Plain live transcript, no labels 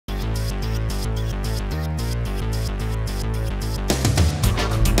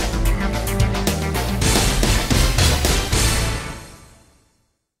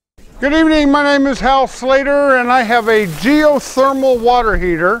Good evening, my name is Hal Slater and I have a geothermal water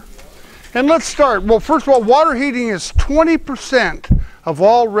heater. And let's start. Well, first of all, water heating is 20% of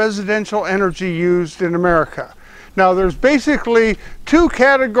all residential energy used in America. Now there's basically two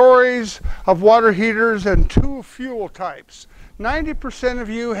categories of water heaters and two fuel types. 90% of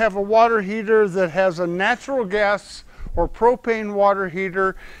you have a water heater that has a natural gas or propane water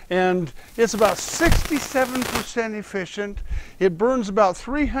heater, and it's about 67% efficient. It burns about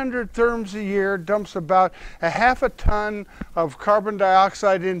 300 therms a year, dumps about a half a ton of carbon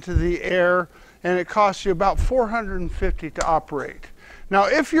dioxide into the air, and it costs you about $450 to operate. Now,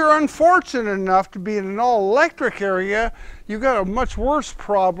 if you're unfortunate enough to be in an all-electric area, you've got a much worse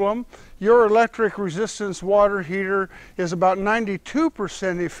problem. Your electric resistance water heater is about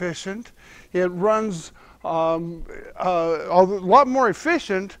 92% efficient. It runs a lot more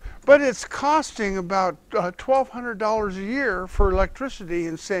efficient, but it's costing about $1,200 a year for electricity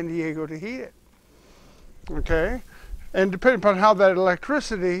in San Diego to heat it. Okay? And depending upon how that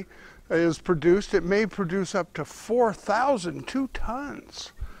electricity is produced, it may produce up to 2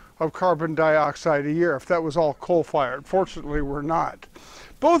 tons of carbon dioxide a year if that was all coal-fired. Fortunately, we're not.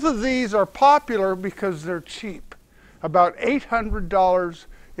 Both of these are popular because they're cheap, about $800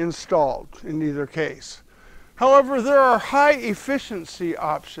 installed in either case. However, there are high efficiency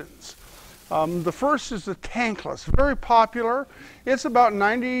options. The first is the tankless, very popular. It's about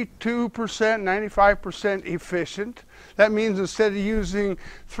 92%, 95% efficient. That means instead of using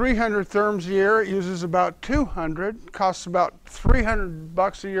 300 therms a year, it uses about 200, costs about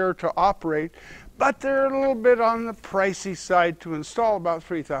 $300 a year to operate, but they're a little bit on the pricey side to install, about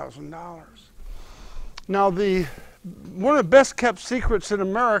 $3,000. Now, one of the best kept secrets in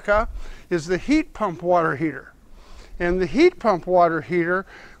America is the heat pump water heater. And the heat pump water heater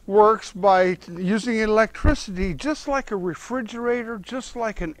works by using electricity just like a refrigerator, just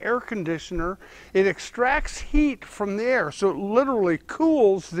like an air conditioner. It extracts heat from the air, so it literally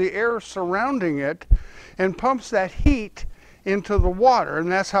cools the air surrounding it and pumps that heat into the water,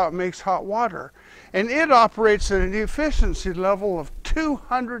 and that's how it makes hot water. And it operates at an efficiency level of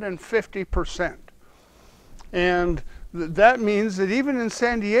 250%. And that means that even in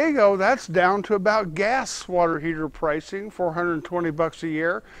San Diego, that's down to about gas water heater pricing, $420 a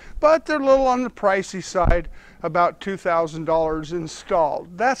year, but they're a little on the pricey side, about $2,000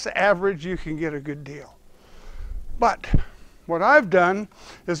 installed. That's average, you can get a good deal. But what I've done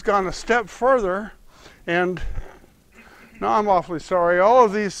is gone a step further, and now I'm awfully sorry, all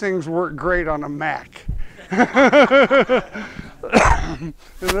of these things work great on a Mac. And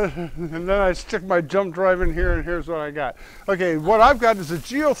then I stick my jump drive in here, and here's what I got. Okay, what I've got is a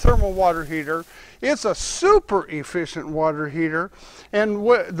geothermal water heater. It's a super efficient water heater, and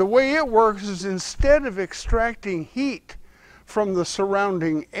the way it works is instead of extracting heat from the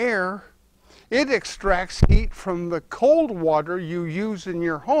surrounding air, it extracts heat from the cold water you use in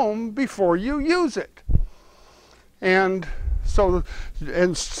your home before you use it. And so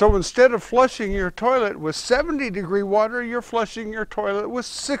instead of flushing your toilet with 70-degree water, you're flushing your toilet with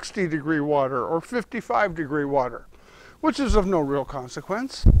 60-degree water or 55-degree water, which is of no real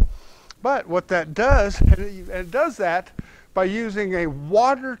consequence. But what that does, and it does that by using a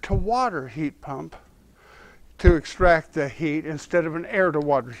water-to-water heat pump to extract the heat instead of an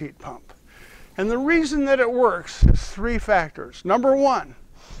air-to-water heat pump. And the reason that it works is three factors. Number one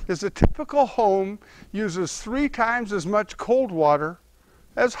is a typical home uses 3 times as much cold water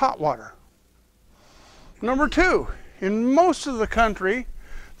as hot water. Number two, in most of the country,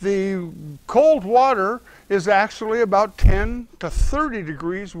 the cold water is actually about 10 to 30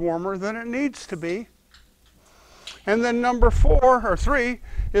 degrees warmer than it needs to be. And then number 3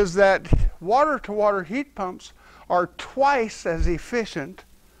 is that water-to-water heat pumps are twice as efficient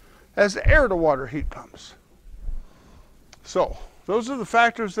as air-to-water heat pumps. So those are the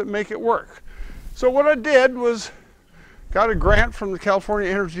factors that make it work. So what I did was got a grant from the California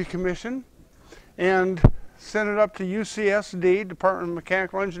Energy Commission and sent it up to UCSD, Department of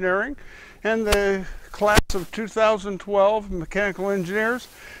Mechanical Engineering, and the class of 2012 mechanical engineers,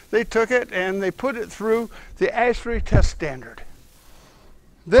 they took it and they put it through the ASHRAE test standard.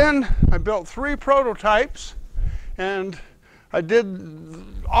 Then I built 3 prototypes, and I did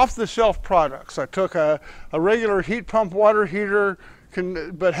off-the-shelf products. I took a regular heat pump water heater,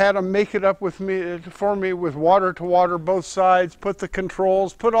 but had them make it up for me with water-to-water both sides, put the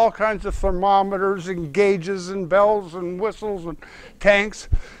controls, put all kinds of thermometers and gauges and bells and whistles and tanks,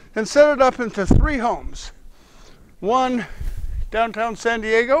 and set it up into 3 homes. One downtown San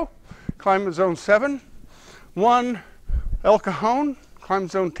Diego, climate zone 7. One El Cajon,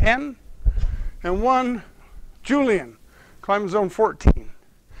 climate zone 10. And one Julian, climate zone 14.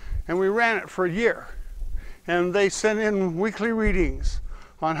 and we ran it for a year. And they sent in weekly readings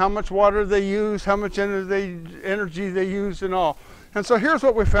on how much water they used, how much energy they used, and all. And so here's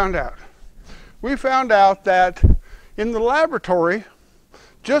what we found out. We found out that in the laboratory,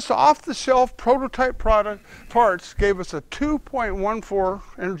 just off-the-shelf prototype parts gave us a 2.14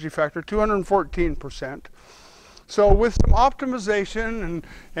 energy factor, 214%. So with some optimization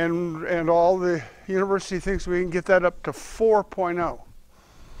and all, the university thinks we can get that up to 4.0.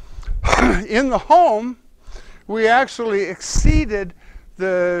 In the home, we actually exceeded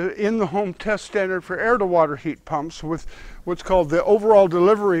the in-the-home test standard for air-to-water heat pumps with what's called the overall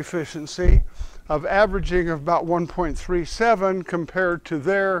delivery efficiency of averaging of about 1.37 compared to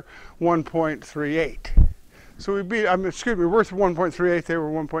their 1.38. So we beat, excuse me, we're 1.38, they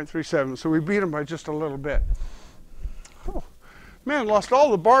were 1.37, so we beat them by just a little bit. Oh, man, lost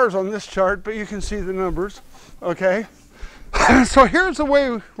all the bars on this chart, but you can see the numbers, okay? So here's the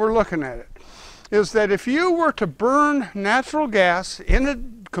way we're looking at it, is that if you were to burn natural gas in a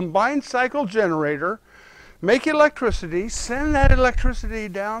combined cycle generator, make electricity, send that electricity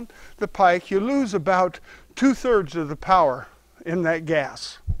down the pike, you lose about 2/3 of the power in that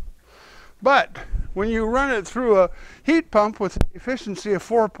gas. But when you run it through a heat pump with an efficiency of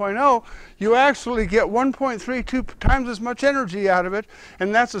 4.0, you actually get 1.32 times as much energy out of it,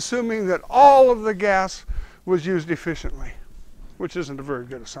 and that's assuming that all of the gas was used efficiently, which isn't a very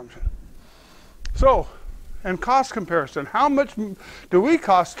good assumption. So, and cost comparison, how much do we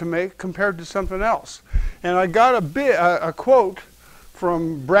cost to make compared to something else? And I got a quote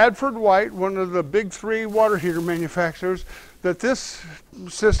from Bradford White, one of the big 3 water heater manufacturers, that this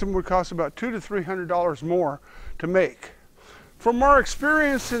system would cost about $200 to $300 more to make. From our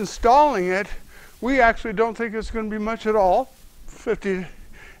experience installing it, we actually don't think it's going to be much at all. 50.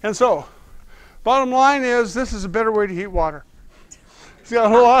 And so, bottom line is, this is a better way to heat water. It's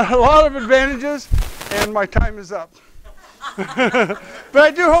got a lot of advantages, and my time is up. But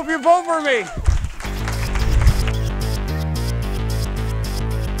I do hope you vote for me.